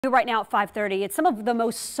Right now at 5:30, it's some of the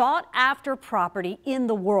most sought after property in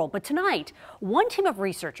the world. But tonight, one team of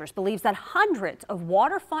researchers believes that hundreds of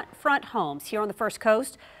waterfront homes here on the First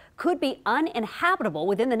Coast could be uninhabitable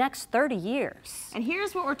within the next 30 years. And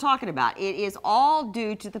here's what we're talking about. It is all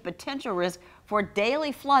due to the potential risk for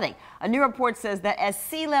daily flooding. A new report says that as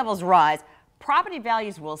sea levels rise, property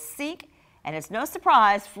values will sink, and it's no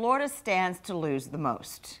surprise Florida stands to lose the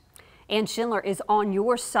most. Ann Schindler is on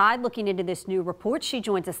your side looking into this new report. She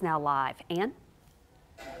joins us now live. Ann?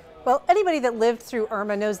 Well, anybody that lived through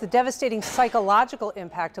Irma knows the devastating psychological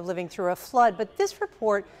impact of living through a flood. But this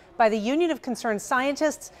report by the Union of Concerned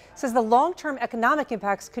Scientists says the long-term economic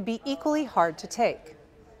impacts could be equally hard to take.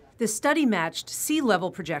 The study matched sea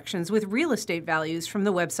level projections with real estate values from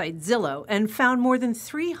the website Zillow and found more than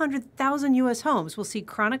 300,000 U.S. homes will see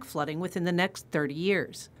chronic flooding within the next 30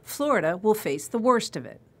 years. Florida will face the worst of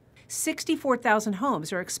it. 64,000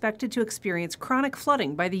 homes are expected to experience chronic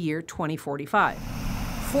flooding by the year 2045.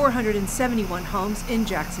 471 homes in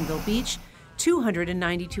Jacksonville Beach,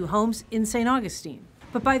 292 homes in St. Augustine.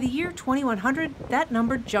 But by the year 2100, that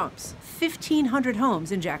number jumps. 1,500 homes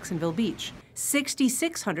in Jacksonville Beach,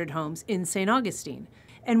 6,600 homes in St. Augustine,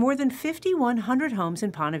 and more than 5,100 homes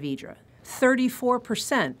in Ponte Vedra,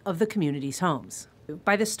 34% of the community's homes.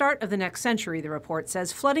 By the start of the next century, the report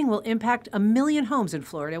says flooding will impact 1 million homes in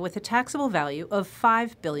Florida with a taxable value of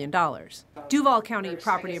 $5 billion. Duval County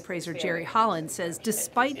property appraiser Jerry Holland says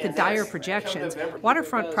despite the dire projections,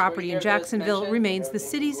 waterfront property in Jacksonville remains the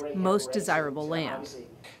city's most desirable land.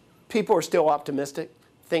 People are still optimistic,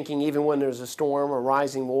 thinking even when there's a storm or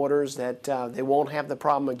rising waters that they won't have the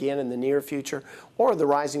problem again in the near future, or the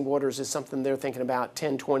rising waters is something they're thinking about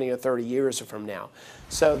 10, 20, or 30 years from now.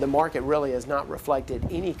 So the market really has not reflected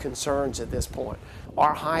any concerns at this point.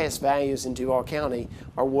 Our highest values in Duval County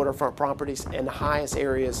are waterfront properties, and the highest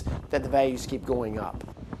areas that the values keep going up.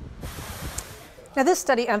 Now, this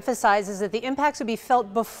study emphasizes that the impacts would be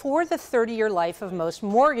felt before the 30-year life of most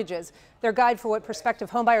mortgages. Their guide for what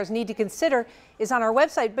prospective homebuyers need to consider is on our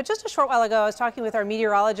website. But just a short while ago, I was talking with our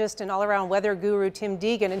meteorologist and all-around weather guru, Tim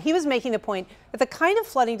Deegan, and he was making the point that the kind of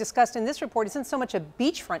flooding discussed in this report isn't so much a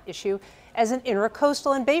beachfront issue as an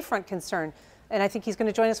intracoastal and bayfront concern. And I think he's going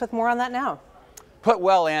to join us with more on that now. Put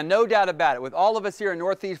well, Ann, no doubt about it. With all of us here in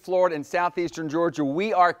Northeast Florida and Southeastern Georgia,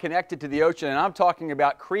 we are connected to the ocean, and I'm talking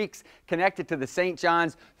about creeks connected to the St.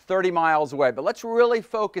 Johns 30 miles away. But let's really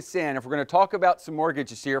focus in, if we're going to talk about some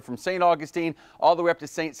mortgages here, from St. Augustine all the way up to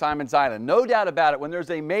St. Simon's Island. No doubt about it, when there's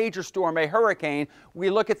a major storm, a hurricane, we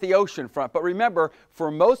look at the ocean front. But remember,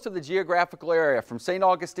 for most of the geographical area, from St.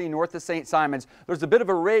 Augustine north to St. Simon's, there's a bit of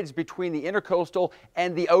a ridge between the intercoastal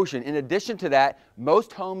and the ocean. In addition to that,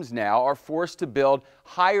 most homes now are forced to build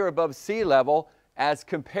higher above sea level as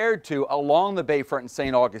compared to along the bayfront in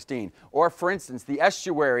St. Augustine, or for instance, the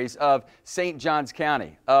estuaries of St. Johns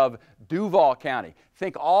County, of Duval County.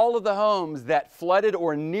 Think all of the homes that flooded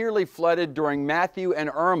or nearly flooded during Matthew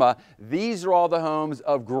and Irma. These are all the homes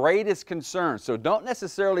of greatest concern. So don't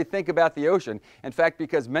necessarily think about the ocean. In fact,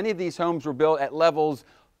 because many of these homes were built at levels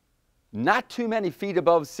not too many feet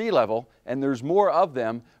above sea level, and there's more of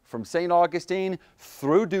them from St. Augustine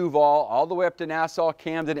through Duval all the way up to Nassau,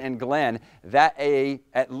 Camden, and Glen. That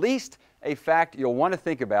at least a fact you'll want to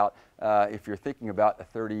think about if you're thinking about a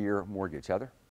 30-year mortgage. Heather?